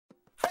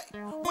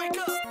Wake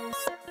up.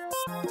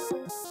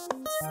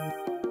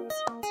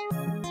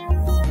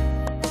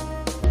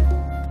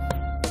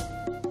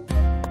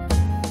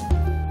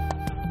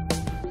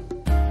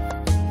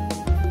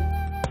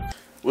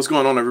 What's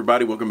going on,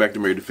 everybody? Welcome back to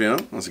Married to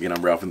Film. Once again,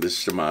 I'm Ralph and this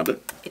is Shamanda.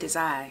 It is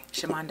I,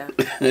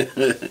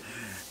 Shamanda.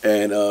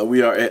 And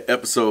we are at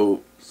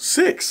episode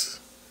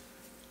 6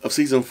 of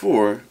season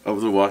 4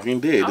 of The Walking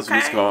Dead. This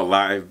one's called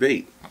Live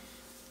Bait.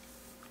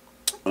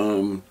 I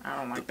don't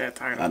like that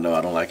title. I know,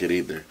 I don't like it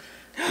either.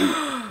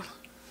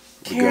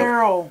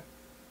 Carol.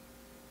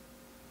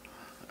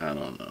 I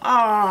don't know.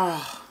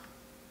 Oh.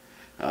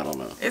 I don't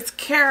know. It's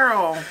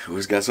Carol.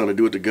 It's got something to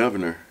do with the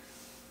governor.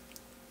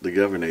 The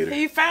governator.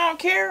 He found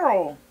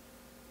Carol.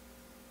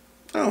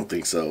 I don't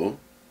think so.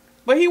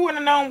 But he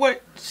wouldn't have known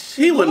what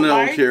He wouldn't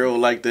have known Carol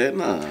like that,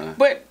 nah.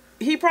 But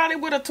he probably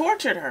would have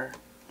tortured her.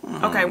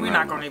 Okay, we're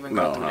not going to even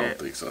go through that. I don't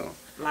think so.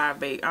 Live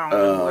bait. I don't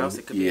know who else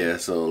it could be. Yeah,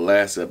 so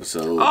last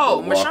episode,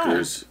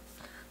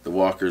 the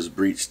walkers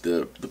breached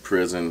the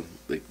prison.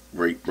 They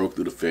broke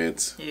through the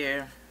fence.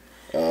 Yeah.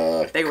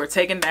 They were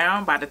taken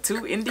down by the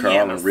two Indians.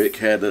 Carl and Rick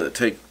had to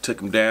took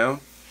them down.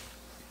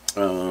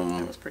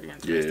 That was pretty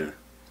interesting.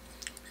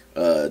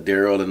 Yeah.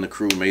 Daryl and the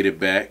crew made it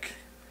back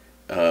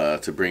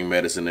to bring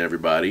medicine to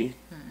everybody.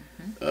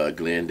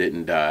 Glenn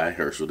didn't die.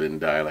 Herschel didn't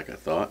die like I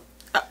thought.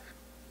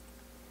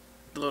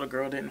 The little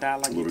girl didn't die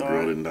like you thought. The little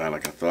girl didn't die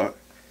like I thought.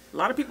 A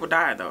lot of people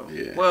died though.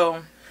 Yeah.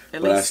 Well,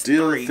 at least I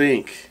still 3.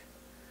 think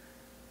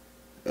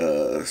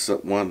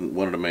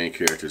one of the main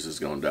characters is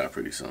gonna die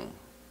pretty soon.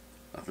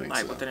 I think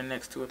like within the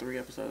next 2 or 3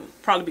 episodes,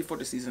 probably before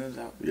the season is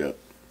out. Yep.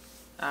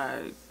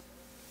 I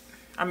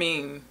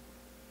mean,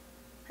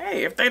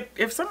 hey,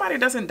 if somebody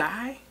doesn't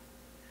die,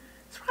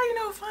 it's probably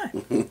no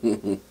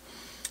fun.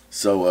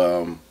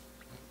 So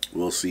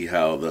we'll see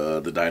how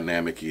the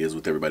dynamic is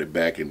with everybody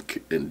back and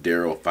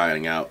Daryl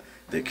finding out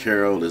that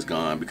Carol is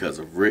gone because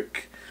of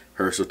Rick.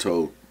 Herschel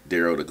told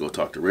Daryl to go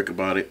talk to Rick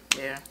about it.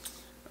 Yeah.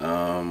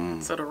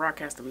 So the rock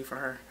has to be for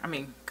her. I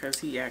mean, because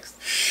he asked.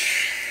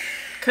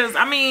 Because,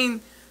 I mean,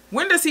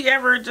 when does he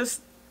ever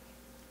just...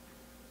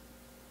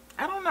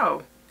 I don't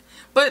know.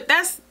 But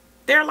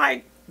they're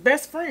like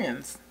best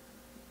friends.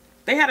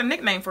 They had a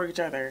nickname for each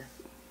other.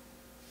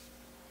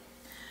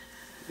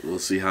 We'll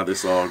see how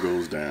this all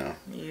goes down.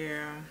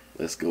 Yeah.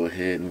 Let's go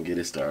ahead and get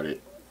it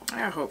started.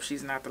 I hope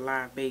she's not the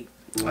live bait.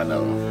 I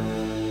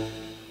know.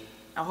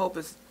 I hope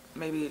it's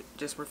maybe it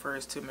just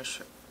refers to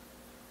Michelle.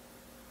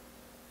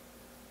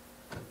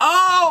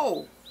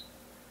 Oh!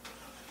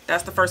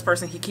 That's the first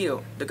person he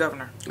killed, the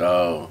governor.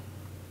 Oh.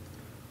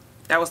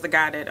 That was the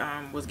guy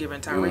that was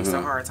giving Tyrese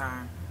a hard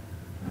time.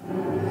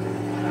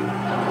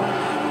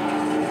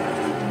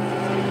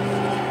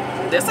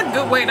 That's a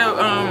good way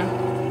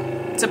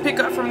to pick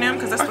up from them,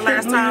 because that's the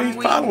last time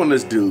we following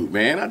this dude,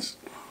 man.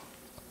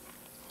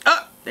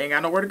 They ain't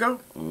got nowhere to go.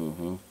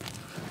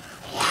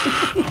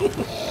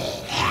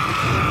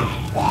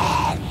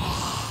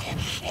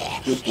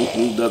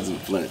 He doesn't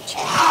flinch.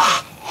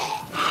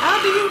 How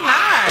do you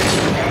not?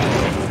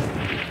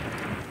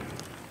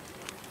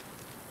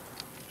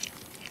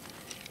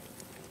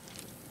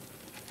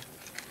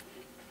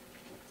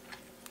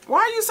 Why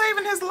are you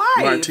saving his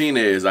life?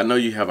 Martinez, I know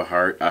you have a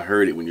heart. I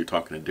heard it when you're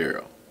talking to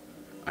Daryl.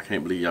 I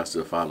can't believe y'all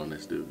still following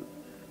this dude.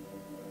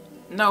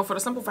 No, for the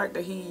simple fact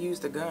that he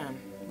used a gun.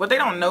 But they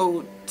don't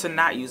know to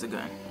not use a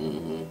gun.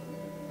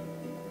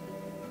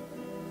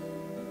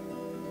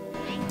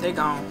 They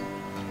gone.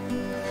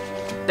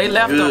 They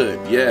left Good,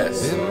 them.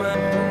 Yes. Good.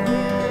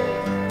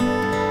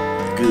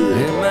 Good.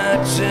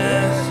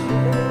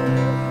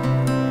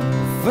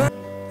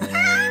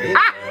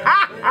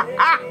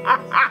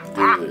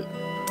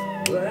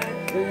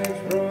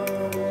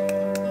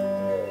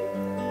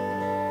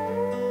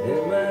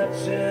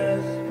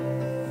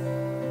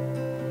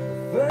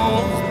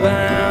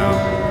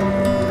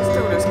 This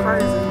dude is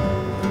crazy.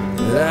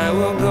 I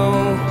will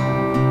go.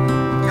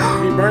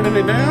 He burning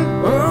it down?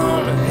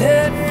 On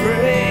ahead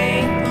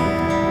free.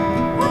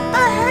 What the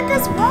heck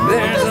is wrong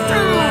There's with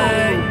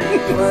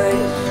this a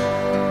place.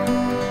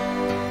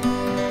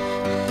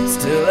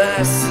 Still I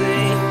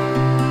see.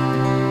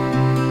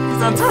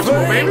 He's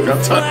untouchable, baby.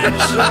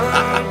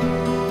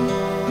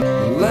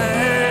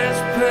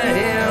 Last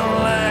pale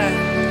light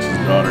His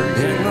daughter.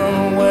 in the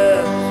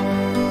west.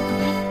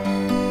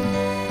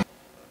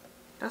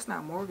 That's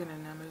not Morgan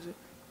in them, is it?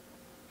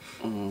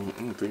 I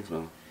don't think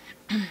so.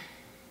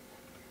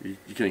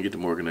 You can't get to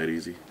Morgan that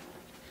easy.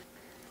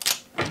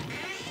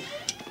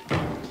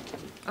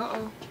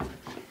 Uh-oh.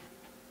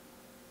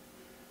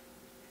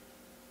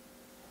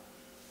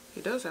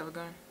 He does have a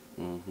gun.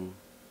 I don't know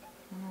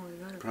where he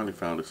got it. Probably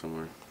found it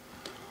somewhere.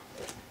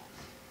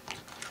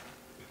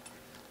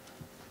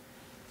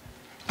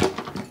 He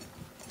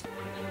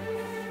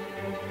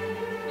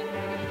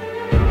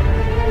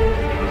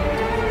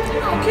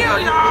gonna kill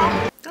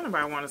y'all. Don't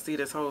nobody want to see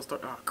this whole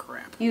story. Oh,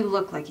 crap. You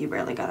look like you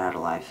barely got out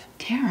alive.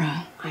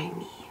 Tara, I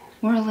mean...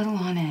 we're a little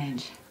on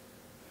edge.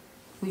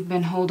 We've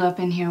been holed up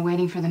in here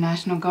waiting for the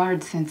National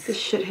Guard since... This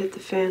shit hit the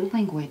fan.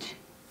 Language.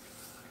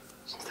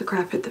 Since the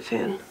crap hit the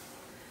fan.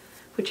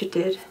 Which it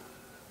did.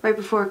 Right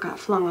before it got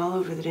flung all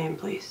over the damn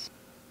place.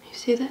 You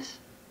see this?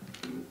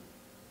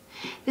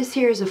 This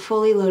here is a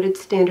fully loaded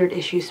standard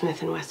issue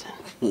Smith & Wesson.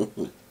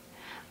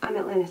 I'm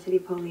Atlanta City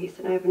Police,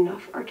 and I have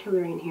enough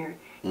artillery in here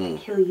to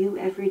kill you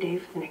every day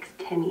for the next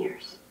 10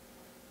 years.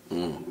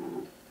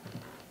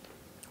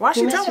 Why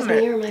she you mess telling with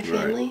me me or my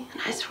family,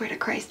 and I swear to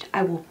Christ,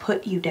 I will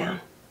put you down.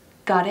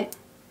 Got it?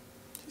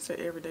 She said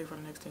every day for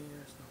the next 10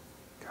 years.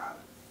 Got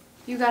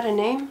it. You got a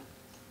name?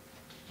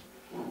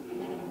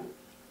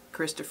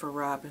 Christopher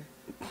Robin.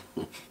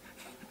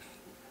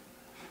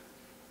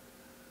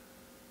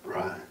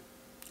 Brian.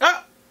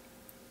 Oh!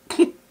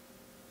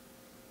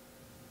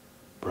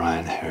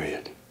 Brian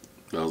Harriet.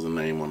 That was the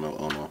name on the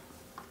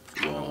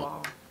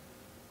wall.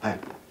 Hey,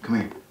 come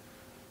here.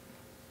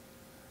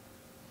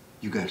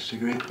 You got a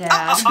cigarette? Dad,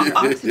 the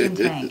oxygen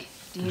tank.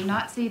 Do you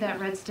not see that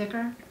red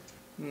sticker?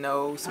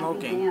 No I'll be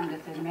smoking. damned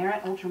if the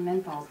Merit Ultra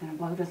Menthol is going to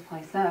blow this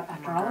place up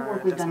after my all the work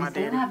God, we've that's done my to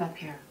stay daddy. alive up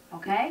here,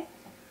 okay?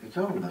 It's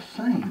all the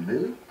same,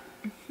 Lily.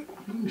 You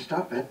can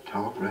stop that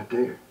talk right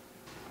there.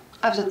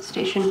 I was at the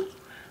station,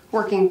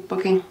 working,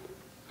 booking.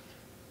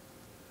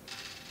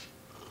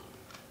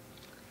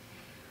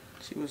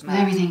 She was With not.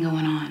 everything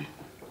going on,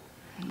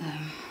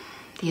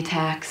 the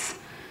attacks,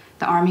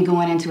 the army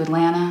going into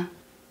Atlanta,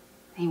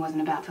 he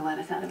wasn't about to let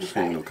us out of his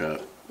Ain't no sight.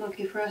 cop.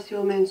 Lucky for us, the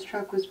old man's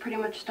truck was pretty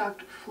much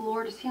stocked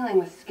floor to ceiling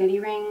with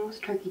sketty rings,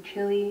 turkey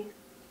chili,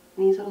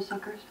 and these little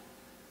suckers.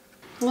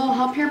 A little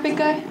help here, big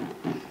guy?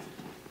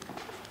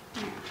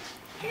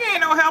 He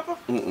ain't no helper.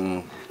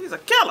 He's a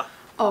killer.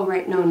 Oh,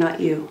 right, no, not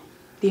you.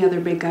 The other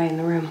big guy in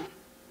the room.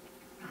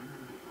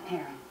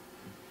 Here.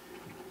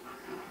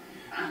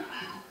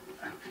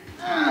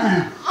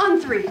 On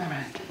three.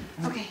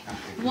 Okay,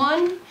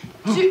 1,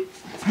 2.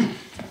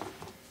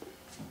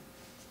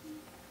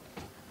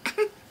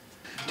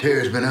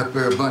 Terry's been up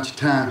there a bunch of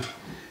times,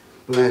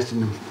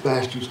 blasting them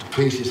bastards to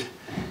pieces.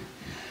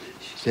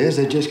 She says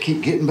they just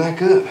keep getting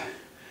back up.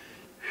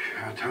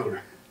 I told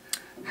her.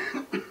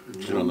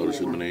 She don't know the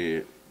shit in the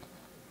head.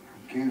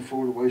 Can't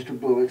afford to waste her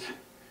bullets.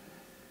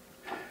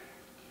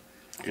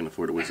 Can't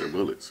afford to waste her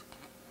bullets.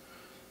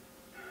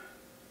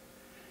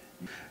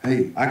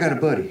 Hey, I got a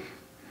buddy,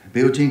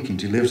 Bill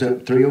Jenkins. He lives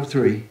up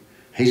 303.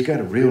 He's got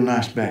a real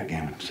nice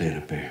backgammon set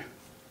up there.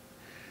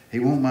 He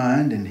won't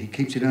mind, and he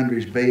keeps it under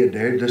his bed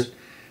there. Just,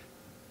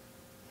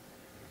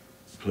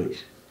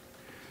 please.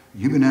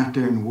 You've been out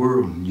there in the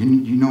world, and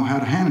you know how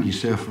to handle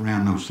yourself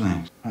around those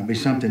things. Might be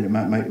something that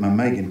might make my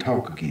Megan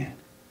talk again.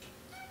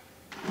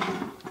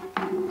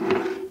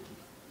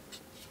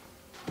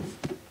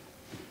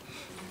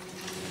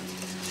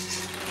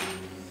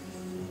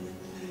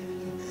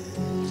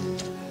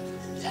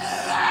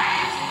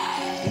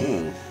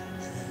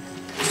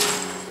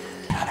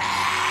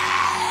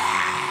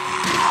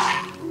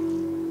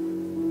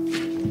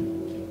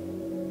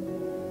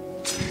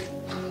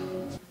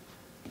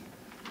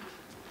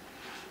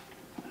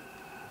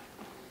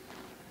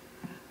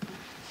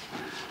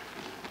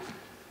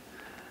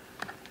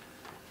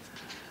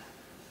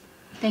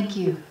 Thank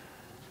you.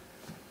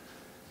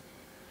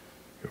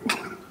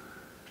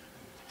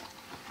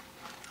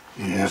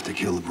 You have to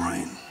kill the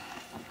brain.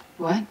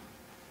 What?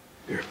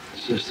 Your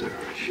sister,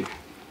 she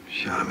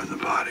shot him in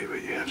the body,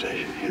 but you have to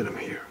hit him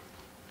here.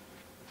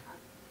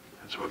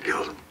 That's what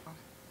kills him.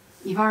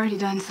 You've already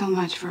done so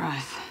much for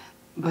us,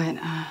 but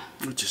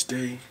Would you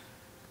stay?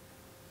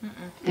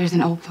 there's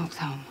an old folks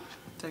home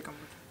Take him.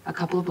 a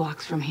couple of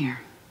blocks from here.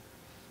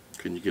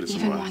 Can you get us some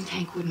Even rice? one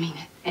tank would mean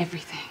it.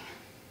 Everything.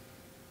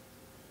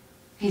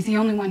 He's the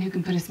only one who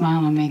can put a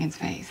smile on Megan's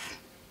face.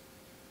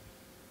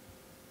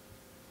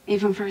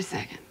 Even for a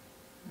second.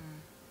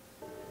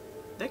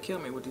 They kill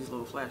me with these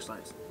little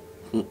flashlights.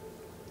 Oh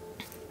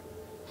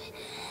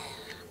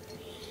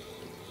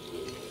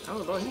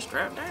Lord, he's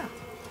strapped down.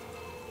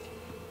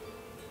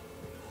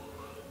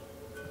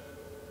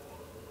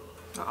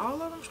 Are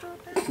all of them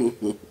strapped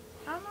down?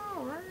 I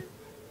know, right?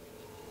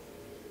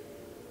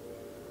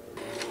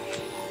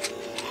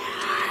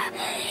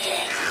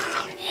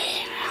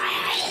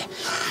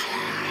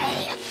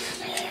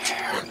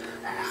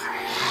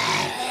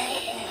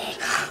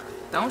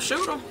 Don't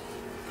shoot him.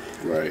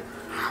 Right.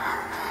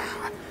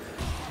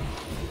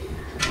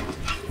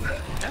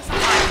 That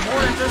sounds like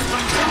more than just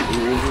one shot.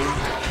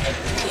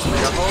 Just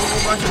made a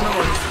whole bunch of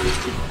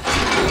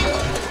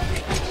noise.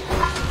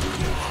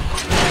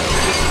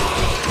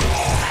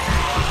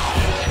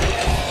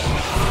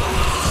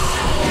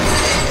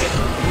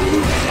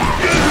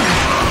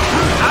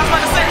 I was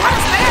about to say,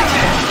 where's Stan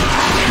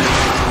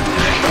at?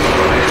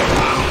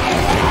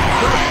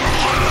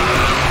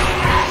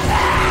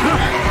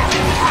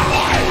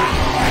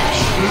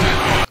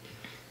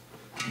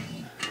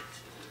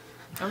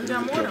 Oh, we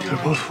got more than They're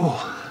one. both full.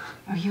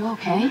 Are you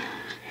okay?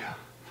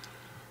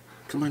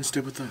 Come on and stay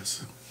with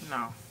us.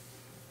 No.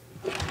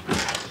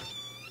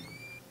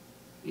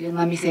 You didn't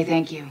let me say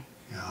thank you.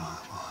 Yeah,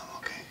 I'm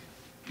okay.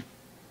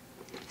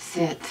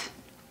 Sit.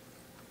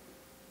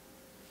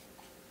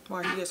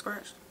 Why, he get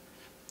scratched?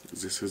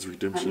 Is this his Let me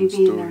redemption be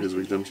story? there. His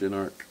redemption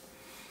arc?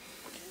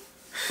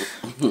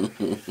 No.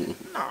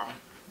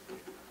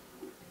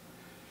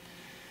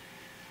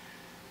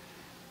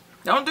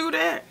 Don't do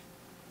that.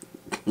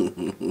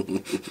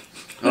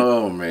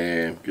 Oh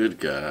man, good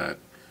God.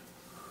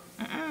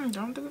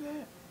 Don't do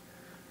that.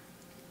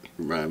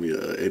 Remind me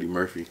of Eddie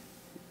Murphy.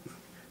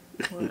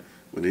 What?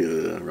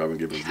 When Robin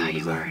Gibbons doing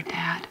his were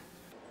Dad.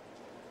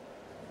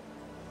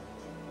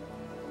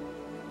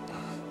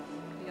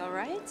 You all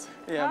right?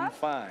 Yeah, Huh? I'm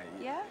fine.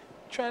 Yeah?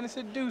 Trying to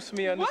seduce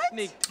me on the What?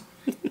 sneak.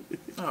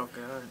 Oh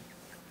God.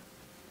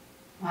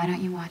 Why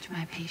don't you watch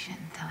my patient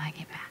until I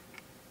get back?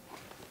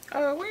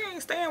 We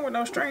ain't staying with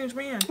no strange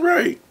men.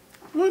 Right.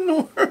 What in the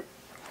world?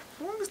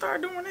 When we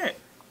start doing that?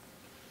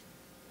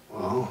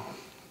 Well,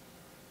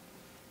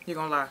 You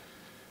gonna lie?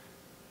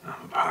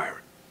 I'm a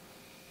pirate.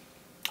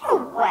 No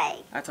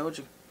way. I told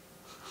you.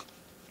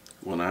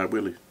 One-eyed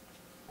Willie.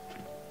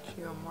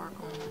 She gonna mark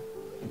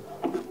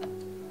on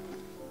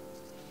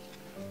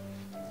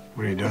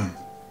What are you doing?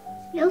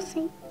 You'll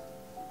see.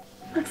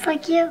 Looks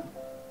like you.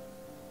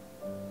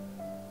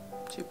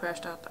 She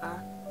patched out the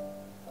eye.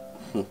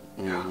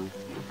 Mm-hmm.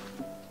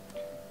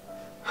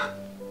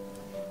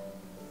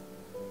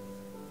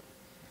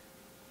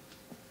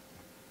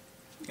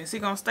 Is he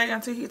gonna stay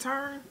until he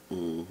turn?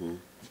 Mm-hmm.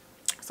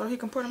 So he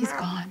can put him He's out?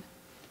 gone.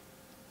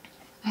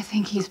 I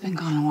think he's been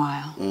gone a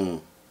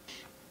while.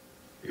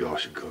 You all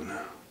should go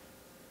now.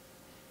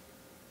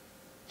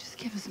 Just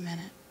give us a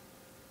minute.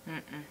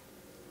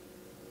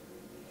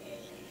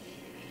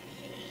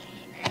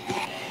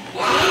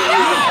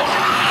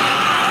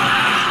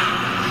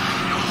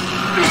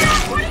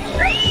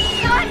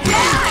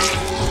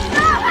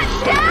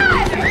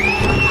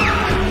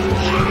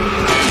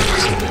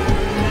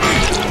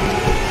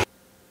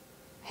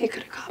 He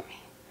could have got me.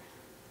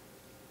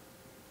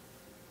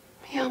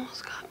 He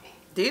almost got me.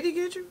 Did he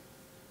get you?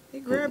 He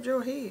grabbed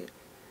your head.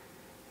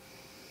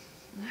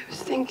 I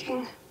was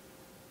thinking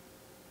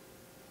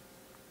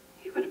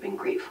he would have been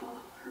grateful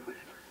or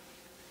whatever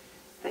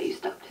that you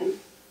stopped him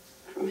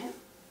from him.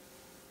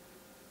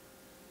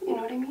 You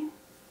know what I mean?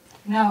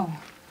 No.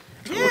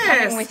 We're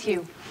coming with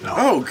you.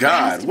 Oh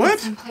God, what?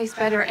 Someplace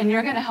better, and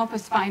you're gonna help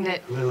us find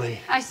it. Lily.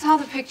 I saw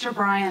the picture,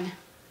 Brian.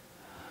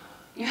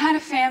 You had a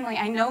family,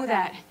 I know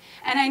that.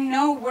 And I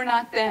know we're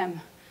not them.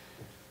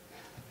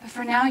 But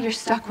for now, you're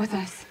stuck with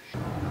us.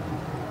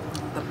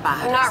 The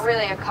bodies. I'm not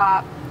really a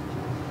cop.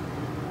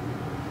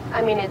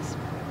 I mean, it's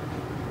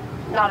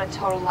not a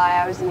total lie.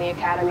 I was in the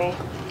academy.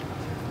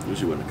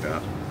 Wish you wasn't a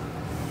cop.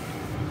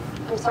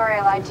 I'm sorry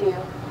I lied to you.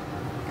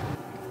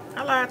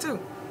 I lied too.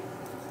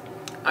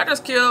 I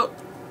just killed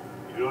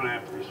You don't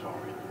have to be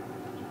sorry.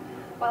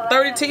 Well,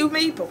 32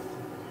 people.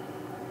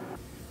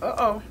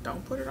 Uh-oh.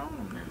 Don't put it on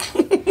them now.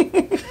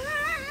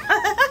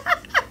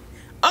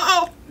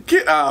 Uh-oh.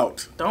 Get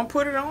out. Don't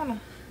put it on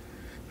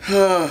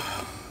them.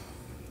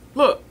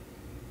 Look.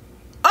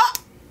 Oh!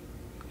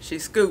 She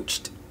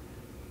scooched.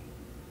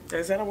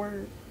 Is that a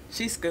word?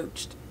 She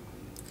scooched.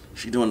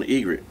 She doing the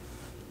egret.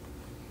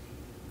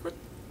 What?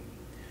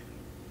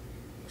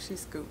 She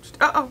scooched.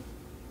 Uh-oh.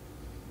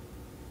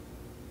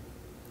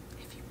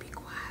 If you be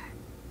quiet.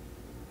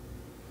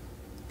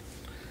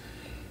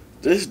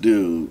 This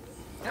dude.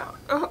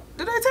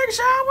 Did they take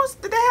showers?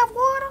 Did they have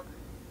water?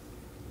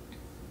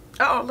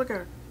 Uh-oh, look at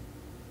her.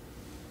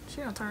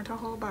 She done turned her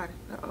whole body.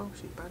 Uh-oh,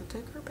 she about to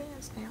take her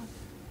pants down.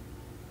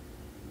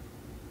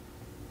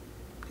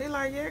 He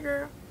like, yeah,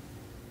 girl.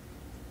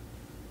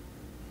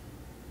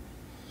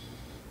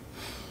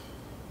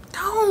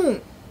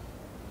 Don't.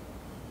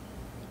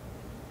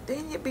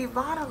 Then you be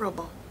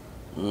vulnerable.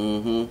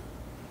 Mm-hmm.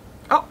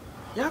 Oh,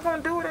 y'all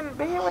gonna do it in the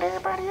bed with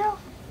everybody else?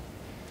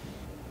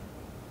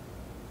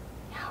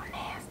 Y'all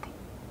nasty.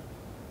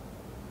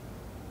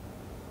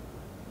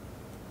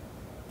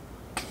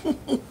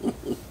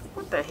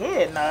 What the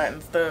head nod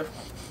and stuff?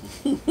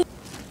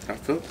 I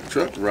felt the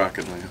truck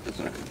rocking last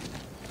night.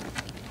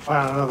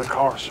 Find another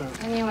car soon.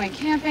 And you went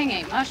camping,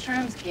 ate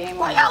mushrooms, game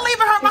Why over. y'all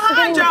leaving her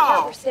behind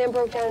y'all? Sam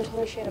broke down and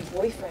told me she had a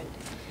boyfriend.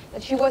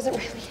 That she wasn't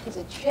really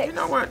into chicks. You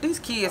know what? These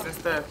kids and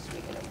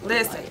stuff.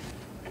 Listen.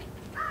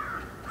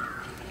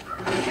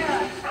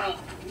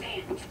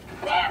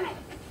 Damn it!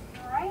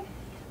 All right?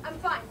 I'm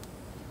fine.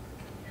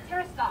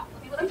 Tara, stop.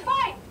 I'm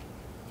fine.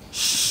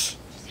 Shh.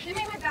 Just give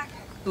me my backpack.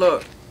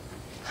 Look.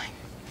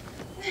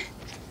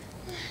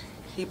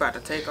 He about to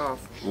take off.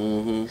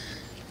 Mm-hmm.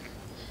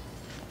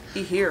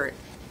 He hear it.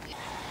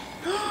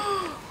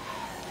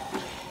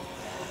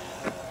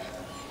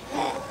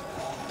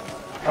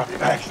 Okay,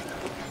 back.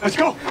 Let's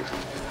go.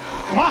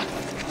 Come on.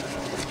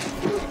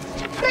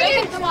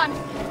 Megan, come on.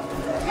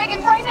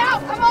 Megan, right now,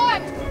 come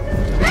on.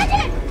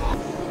 Megan!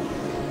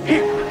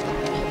 Here.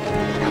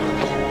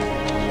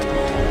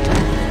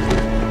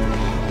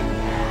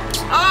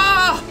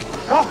 Oh!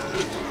 Oh.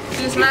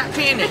 She's not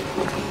pinning.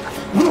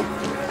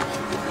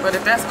 But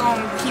if that's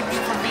gonna keep you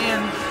from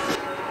being...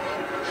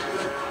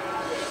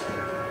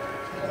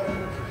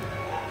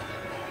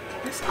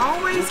 It's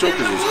always in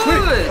the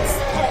woods.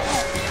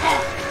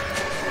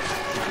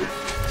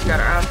 She got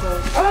her eyes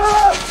closed.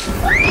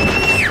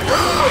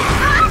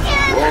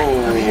 Whoa.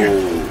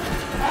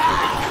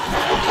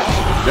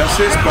 That's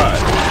his spot.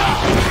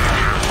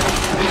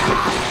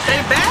 They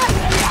back?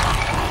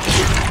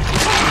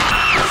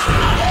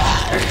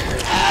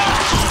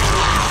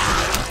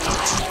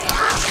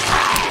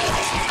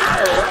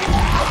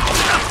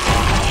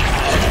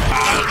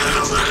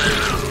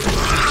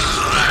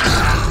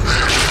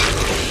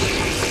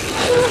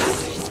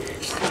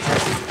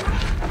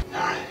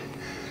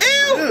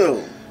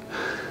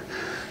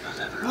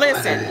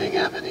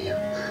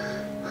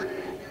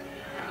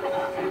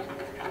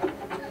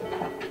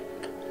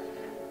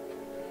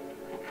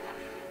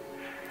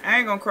 I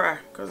ain't gonna cry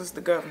because it's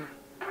the governor.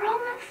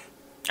 Promise?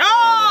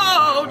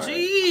 Oh,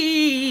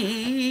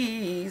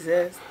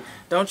 Jesus.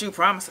 Don't you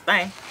promise a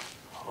thing.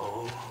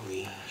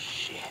 Holy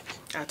shit.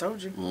 I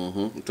told you.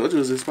 I told you it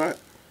was his spot.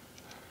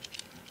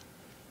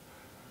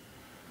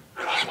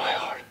 Cross my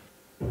heart.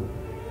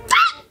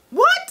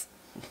 What?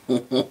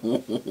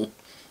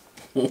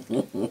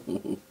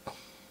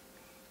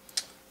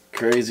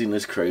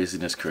 Craziness,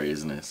 craziness,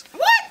 craziness.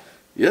 What?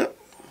 Yep.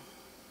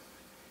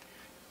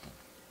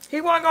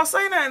 He wasn't gonna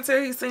say nothing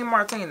until he seen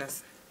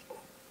Martinez.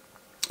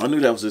 I knew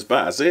that was his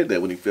spot. I said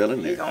that when he fell in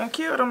He there. gonna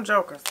kill them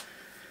jokers.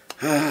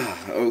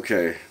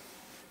 Okay.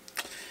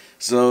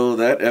 So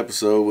that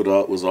episode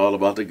was all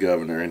about the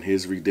governor and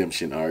his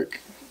redemption arc.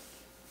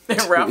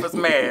 And Ralph is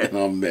mad. And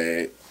I'm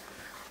mad.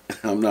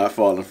 I'm not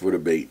falling for the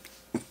bait.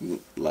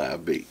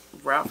 Live bait.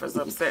 Ralph is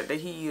upset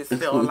that he is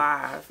still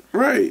alive.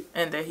 Right.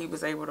 And that he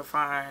was able to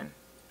find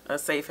a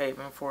safe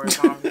haven for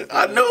his mom.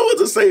 I know it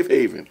was a safe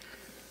haven.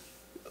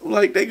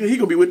 Like, he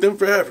gonna be with them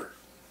forever.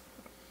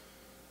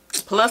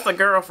 Plus a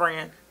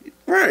girlfriend.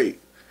 Right.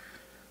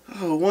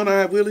 Oh,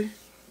 one-eyed Willie.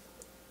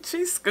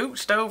 She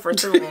scooched over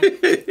to him.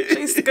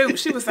 She scooped.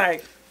 She was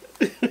like,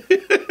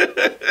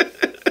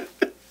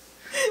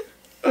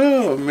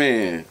 oh,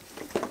 man.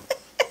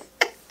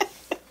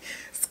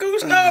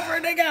 scooched over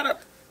and they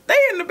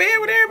in the bed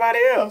with everybody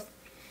else.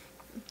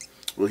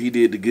 Well, he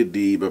did the good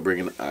deed by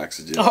bringing the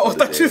oxygen. Oh, I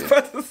thought you was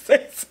about to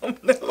say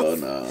something else. Oh,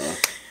 no.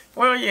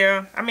 Well,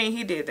 yeah. I mean,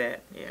 he did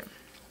that. Yeah.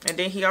 And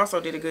then he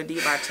also did a good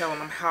deed by telling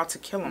them how to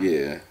kill him.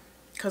 Yeah.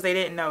 Because they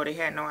didn't know. They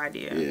had no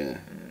idea. Yeah.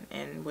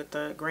 And with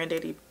the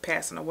granddaddy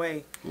passing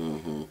away,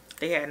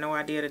 they had no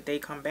idea that they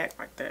come back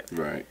like that.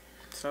 Right.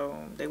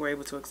 So they were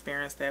able to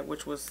experience that,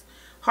 which was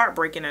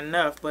heartbreaking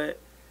enough. But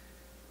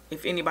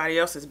if anybody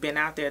else has been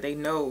out there, they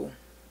know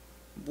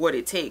what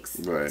it takes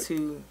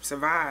to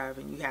survive,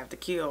 and you have to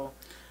kill.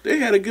 They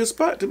had a good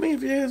spot to me,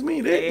 if you ask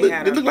me. They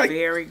had a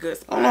very good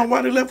spot. I don't know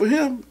why they left with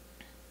him.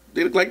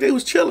 They looked like they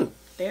was chilling.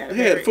 They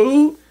had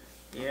food.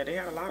 Yeah, they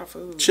had a lot of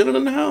food. Chilling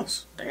in the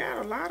house. They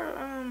had a lot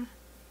of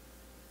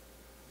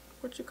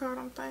what you call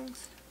them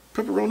things?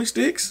 Pepperoni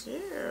sticks.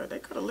 Yeah, they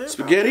could have lived.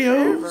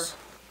 SpaghettiOs.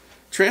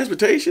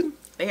 Transportation.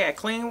 They had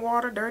clean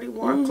water, dirty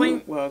water,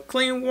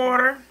 clean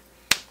water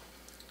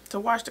to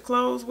wash the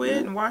clothes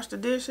with and wash the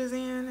dishes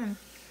in. And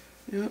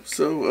yep.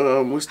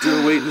 So we're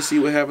still waiting to see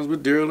what happens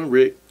with Daryl and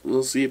Rick.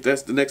 We'll see if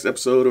that's the next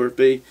episode or if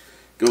they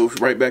go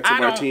right back to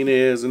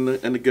Martinez and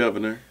the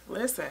governor.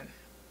 Listen,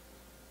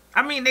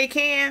 I mean they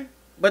can,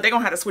 but they're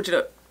gonna have to switch it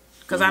up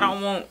because I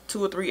don't want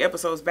 2 or 3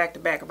 episodes back to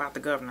back about the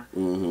governor.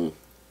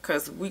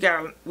 Because we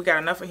got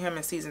enough of him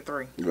in season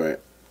 3. Right.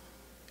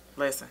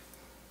 Listen.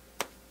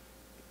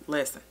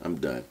 I'm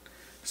done.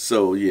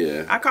 So,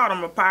 yeah. I called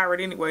him a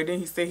pirate anyway. Then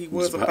he said he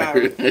was a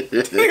pirate.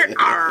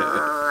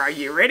 Are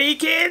you ready,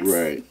 kids?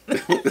 Right.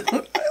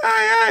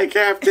 Aye,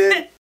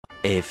 Captain.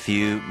 A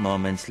few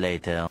moments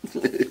later.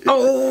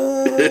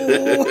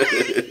 Oh.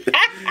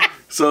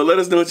 So let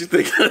us know what you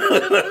think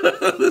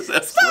of this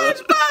episode.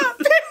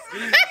 SpongeBob.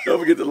 Don't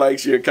forget to like,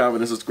 share,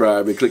 comment, and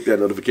subscribe, and click that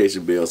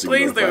notification bell so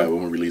you're notified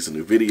when we release a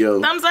new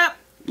video. Thumbs up.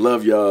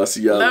 Love y'all.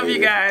 See y'all later. Love you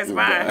guys.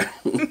 Bye.